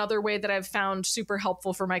 But another way that I've found super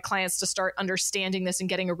helpful for my clients to start understanding this and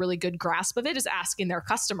getting a really good grasp of it is asking their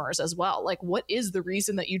customers as well. Like, what is the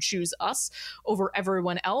reason that you choose us over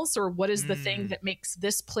everyone else? Or what is the thing that makes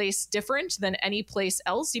this place different than any place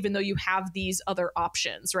else, even though you have these other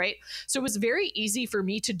options, right? So it was very easy for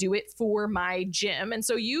me to do it for my gym. And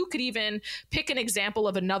so you could even pick an example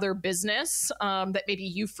of another business that maybe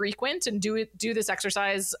you frequent and do this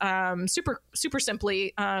exercise super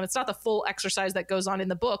simply. It's not the full exercise that goes on in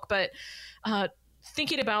the book, but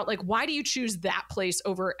thinking about like, why do you choose that place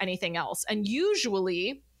over anything else? And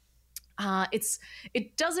usually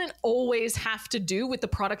it doesn't always have to do with the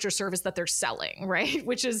product or service that they're selling, right?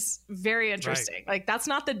 Which is very interesting. Right. Like, that's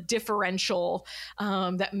not the differential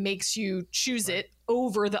that makes you choose it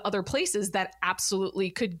over the other places that absolutely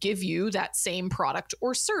could give you that same product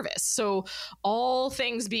or service. So all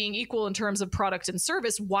things being equal in terms of product and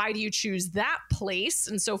service, why do you choose that place?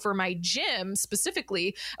 And so for my gym specifically,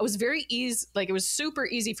 it was very easy. Like, it was super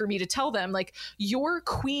easy for me to tell them, like, your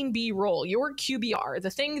queen bee role, your QBR,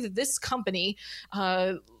 the thing that this company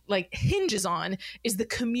like hinges on is the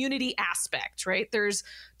community aspect, right? There's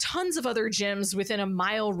tons of other gyms within a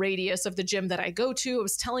mile radius of the gym that I go to. I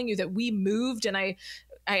was telling you that we moved and I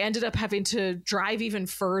ended up having to drive even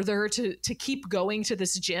further to keep going to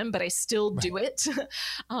this gym, but I still do it.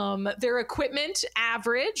 Their equipment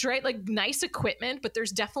average, right? Like, nice equipment, but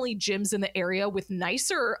there's definitely gyms in the area with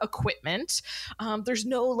nicer equipment. There's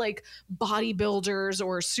no like bodybuilders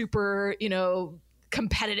or super,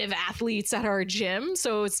 competitive athletes at our gym.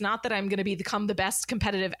 So it's not that I'm going to become the best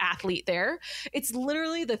competitive athlete there. It's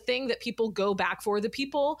literally the thing that people go back for, the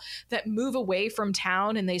people that move away from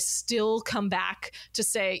town and they still come back to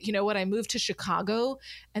say, you know what, I moved to Chicago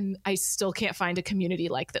and I still can't find a community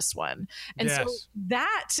like this one. And so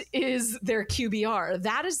that is their QBR.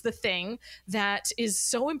 That is the thing that is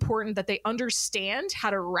so important, that they understand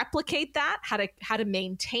how to replicate that, how to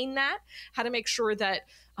maintain that, how to make sure that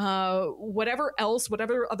whatever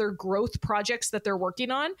other growth projects that they're working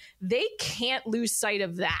on, they can't lose sight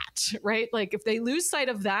of that, right? Like, if they lose sight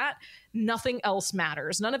of that, nothing else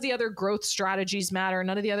matters. None of the other growth strategies matter.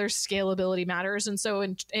 None of the other scalability matters. And so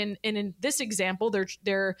in this example,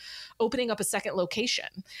 they're opening up a second location.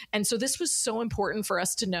 And so this was so important for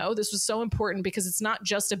us to know. This was so important because it's not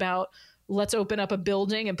just about, let's open up a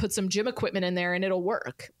building and put some gym equipment in there and it'll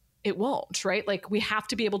work. It won't, right? Like, we have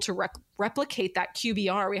to be able to replicate that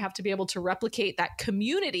QBR. We have to be able to replicate that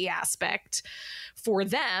community aspect for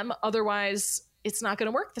them. Otherwise, it's not going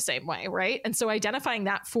to work the same way, right? And so identifying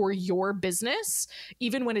that for your business,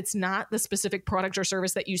 even when it's not the specific product or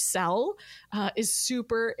service that you sell, is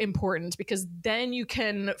super important, because then you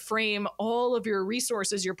can frame all of your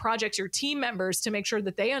resources, your projects, your team members to make sure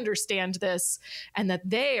that they understand this and that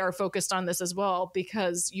they are focused on this as well,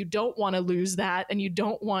 because you don't want to lose that and you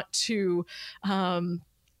don't want to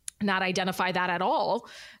not identify that at all,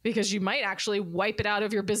 because you might actually wipe it out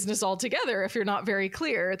of your business altogether if you're not very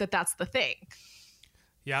clear that that's the thing.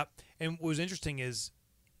 Yeah. And what was interesting is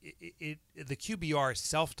the QBR is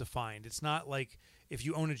self-defined. It's not like if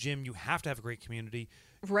you own a gym, you have to have a great community.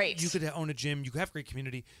 Right. You could own a gym, you could have a great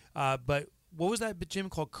community. But what was that gym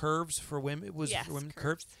called? Curves for women? It was for women,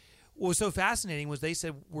 Curves. What was so fascinating was they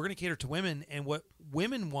said, we're going to cater to women. And what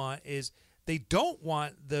women want is, they don't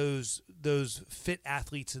want those fit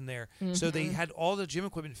athletes in there. Mm-hmm. So they had all the gym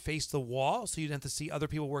equipment face the wall, so you didn't have to see other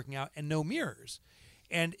people working out, and no mirrors.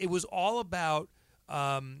 And it was all about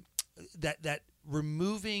that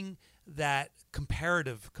removing that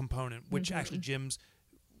comparative component, which actually gyms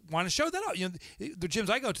want to show that out. The gyms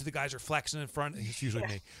I go to, the guys are flexing in front. It's usually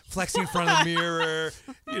me flexing in front of the mirror.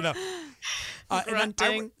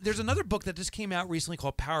 And there's another book that just came out recently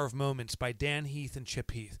called Power of Moments by Dan Heath and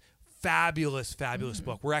Chip Heath. Fabulous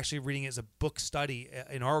book. We're actually reading it as a book study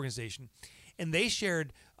in our organization. And they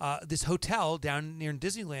shared this hotel down near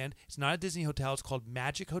Disneyland. It's not a Disney hotel. It's called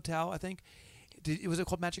Magic Hotel, I think. Was it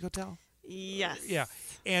called Magic Hotel? Yes. Yeah.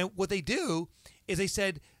 And what they do is they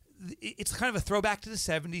said it's kind of a throwback to the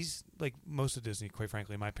 70s, like most of Disney, quite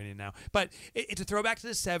frankly, in my opinion now. But it's a throwback to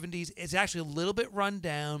the 70s. It's actually a little bit run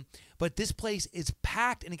down. But this place is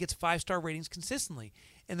packed, and it gets 5-star ratings consistently.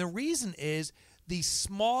 And the reason is these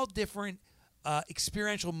small, different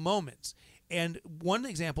experiential moments. And one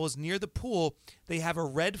example is near the pool, they have a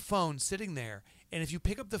red phone sitting there. And if you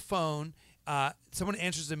pick up the phone someone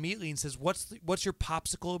answers immediately and says, "What's your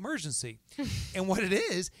popsicle emergency?" And what it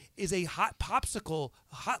is a hot popsicle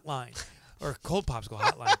hotline or cold popsicle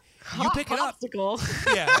hotline. You pick it up.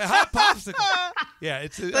 Yeah, a hot popsicle. Yeah,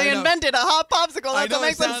 they invented a hot popsicle. That's what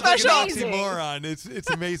makes them special. Like an oxymoron. It's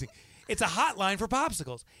amazing. It's a hotline for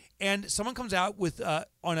popsicles, and someone comes out with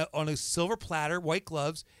on a silver platter, white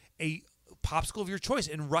gloves, a popsicle of your choice,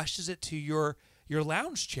 and rushes it to your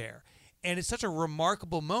lounge chair. And it's such a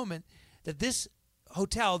remarkable moment that this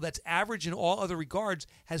hotel, that's average in all other regards,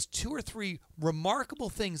 has 2 or 3 remarkable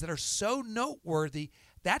things that are so noteworthy.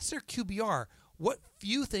 That's their QBR. What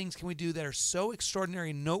few things can we do that are so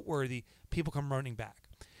extraordinary and noteworthy? People come running back.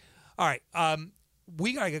 All right,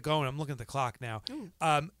 we gotta get going. I'm looking at the clock now.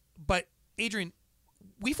 But Adrienne,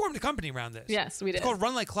 we formed a company around this. Yes, we did. It's called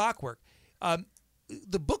Run Like Clockwork.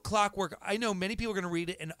 The book Clockwork, I know many people are going to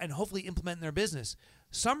read it and hopefully implement in their business.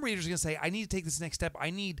 Some readers are going to say, I need to take this next step.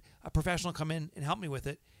 I need a professional to come in and help me with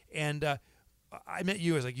it. And I met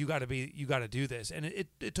you as like, you got to do this. And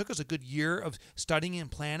it took us a good year of studying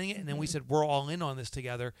and planning it. And then we said, we're all in on this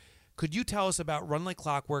together. Could you tell us about Run Like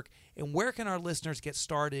Clockwork and where can our listeners get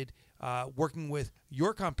started working with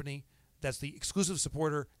your company that's the exclusive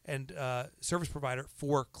supporter and service provider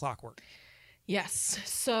for Clockwork? Yes.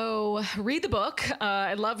 So read the book.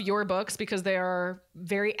 I love your books because they are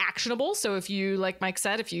very actionable. So if you, like Mike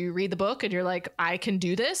said, if you read the book and you're like, I can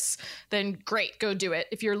do this, then great, go do it.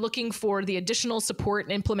 If you're looking for the additional support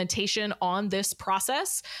and implementation on this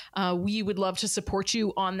process, we would love to support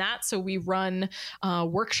you on that. So we run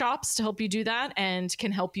workshops to help you do that and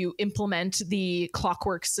can help you implement the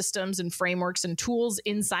Clockwork systems and frameworks and tools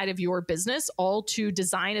inside of your business, all to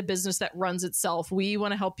design a business that runs itself. We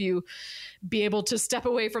want to help you be able to step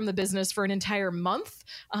away from the business for an entire month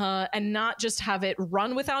and not just have it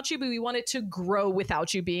run without you, but we want it to grow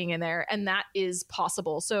without you being in there. And that is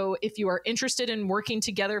possible. So if you are interested in working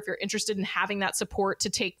together, if you're interested in having that support to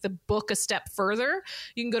take the book a step further,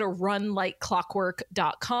 you can go to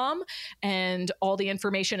runlikeclockwork.com and all the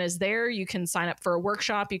information is there. You can sign up for a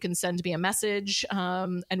workshop. You can send me a message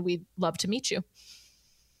and we'd love to meet you.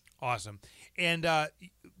 Awesome. And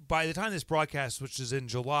by the time this broadcast, which is in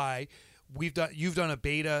July, you've done a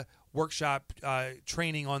beta workshop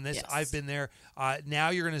training on this. Yes. I've been there.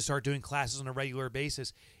 Now you're going to start doing classes on a regular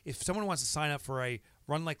basis. If someone wants to sign up for a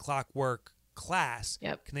Run Like Clockwork class,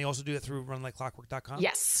 can they also do it through runlikeclockwork.com?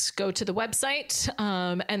 Yes. Go to the website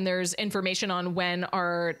and there's information on when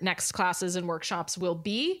our next classes and workshops will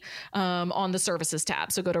be on the services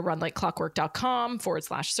tab. So go to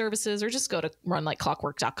runlikeclockwork.com/services or just go to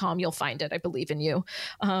runlikeclockwork.com. You'll find it. I believe in you.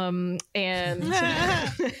 And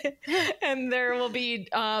and there will be,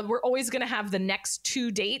 we're always going to have the next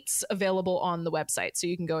 2 dates available on the website. So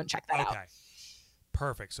you can go and check that out.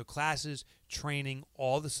 Perfect. So classes, training,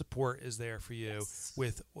 all the support is there for you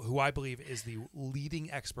with who I believe is the leading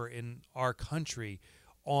expert in our country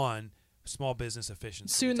on small business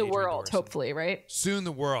efficiency. Soon the world, hopefully, right? Soon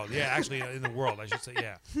the world. Yeah, actually in the world, I should say.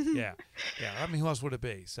 Yeah. I mean, who else would it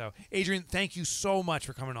be? So, Adrienne, thank you so much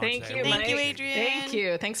for coming on today. Thank you, Adrienne. Thank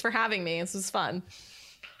you. Thanks for having me. This was fun.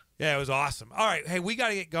 Yeah, it was awesome. All right. Hey, we got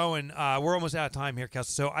to get going. We're almost out of time here,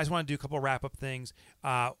 Kelsey. So I just want to do a couple of wrap-up things.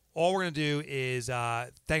 All we're going to do is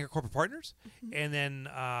thank our corporate partners, and then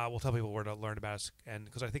we'll tell people where to learn about us. And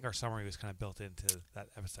because I think our summary was kind of built into that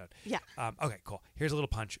episode. Yeah. Okay, cool. Here's a little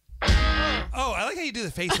punch. Oh, I like how you do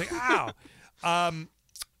the face like, ow. I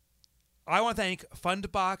want to thank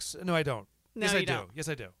Fundbox. No, I don't. No, yes, you I do. don't. Yes,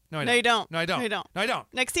 I do. No, I don't. No, you don't. No, I don't. No, you don't. No, I don't.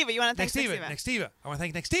 Nextiva. You want to thank Nextiva? Nextiva. I want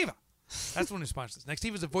to thank Nextiva. That's the one who sponsors this.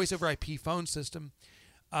 Nextiva is a voice-over IP phone system.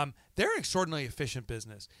 They're an extraordinarily efficient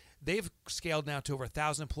business. They've scaled now to over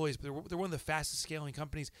 1,000 employees, but they're one of the fastest scaling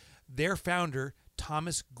companies. Their founder,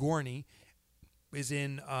 Thomas Gorney, is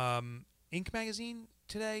in Inc. magazine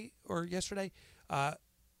today or yesterday. A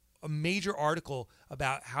major article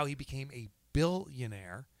about how he became a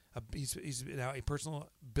billionaire. He's now a personal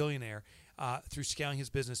billionaire through scaling his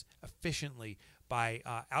business efficiently by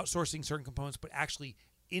outsourcing certain components, but actually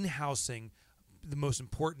in-housing the most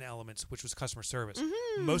important elements, which was customer service.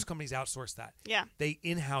 Mm-hmm. Most companies outsource that. Yeah. They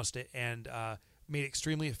in-housed it and made it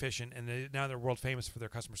extremely efficient, and now they're world famous for their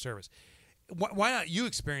customer service. Why not you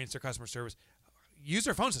experience their customer service? Use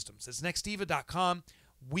their phone systems. It's nextiva.com.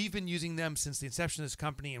 We've been using them since the inception of this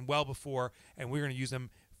company and well before, and we're going to use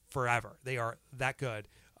them forever. They are that good,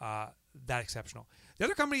 that exceptional. The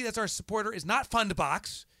other company that's our supporter is not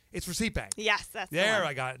Fundbox. It's Receipt Bank. Yes, that's there. The one.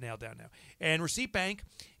 I got it nailed down now. And Receipt Bank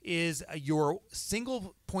is your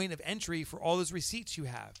single point of entry for all those receipts you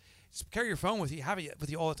have. Just carry your phone with you. Have it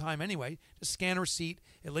with you all the time anyway. Just scan a receipt.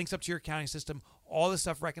 It links up to your accounting system. All this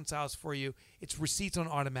stuff reconciles for you. It's receipts on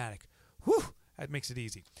automatic. Whew, that makes it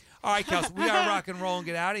easy. All right, Kels, we gotta rock and roll and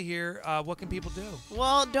get out of here. What can people do?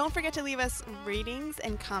 Well, don't forget to leave us ratings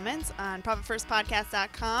and comments on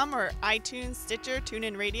ProfitFirstPodcast.com or iTunes, Stitcher,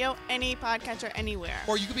 TuneIn Radio, any podcatcher, anywhere.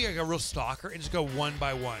 Or you could be like a real stalker and just go one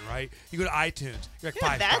by one, right? You go to iTunes, you're like 5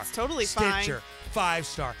 star. That's totally fine. Stitcher, 5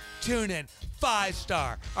 star. TuneIn, 5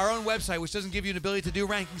 star. Our own website, which doesn't give you an ability to do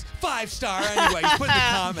rankings, 5 star anyway. You put in the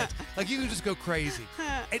comments. Like, you can just go crazy.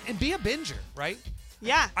 And be a binger, right?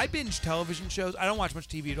 Yeah. I binge television shows. I don't watch much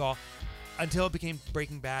TV at all until it became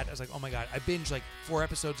Breaking Bad. I was like, oh my God, I binge like 4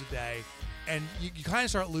 episodes a day. And you kind of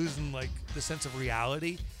start losing like the sense of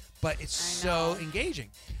reality, but it's so engaging.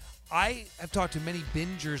 I have talked to many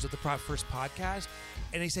bingers of the Profit First podcast,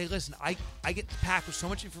 and they say, listen, I get packed with so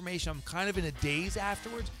much information. I'm kind of in a daze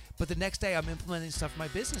afterwards, but the next day I'm implementing stuff in my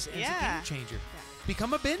business, and it's a game changer. Yeah.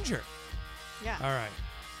 Become a binger. Yeah. All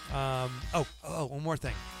right. One more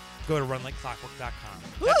thing. Go to runlikeclockwork.com.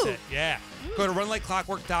 That's it. Yeah. Go to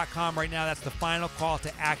runlikeclockwork.com right now. That's the final call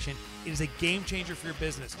to action. It is a game changer for your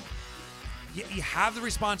business. You have the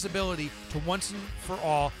responsibility to once and for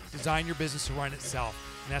all design your business to run itself.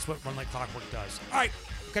 And that's what Run Like Clockwork does. All right.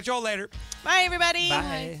 Catch you all later. Bye, everybody.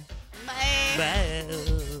 Bye. Bye. Bye.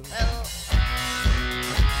 Bye.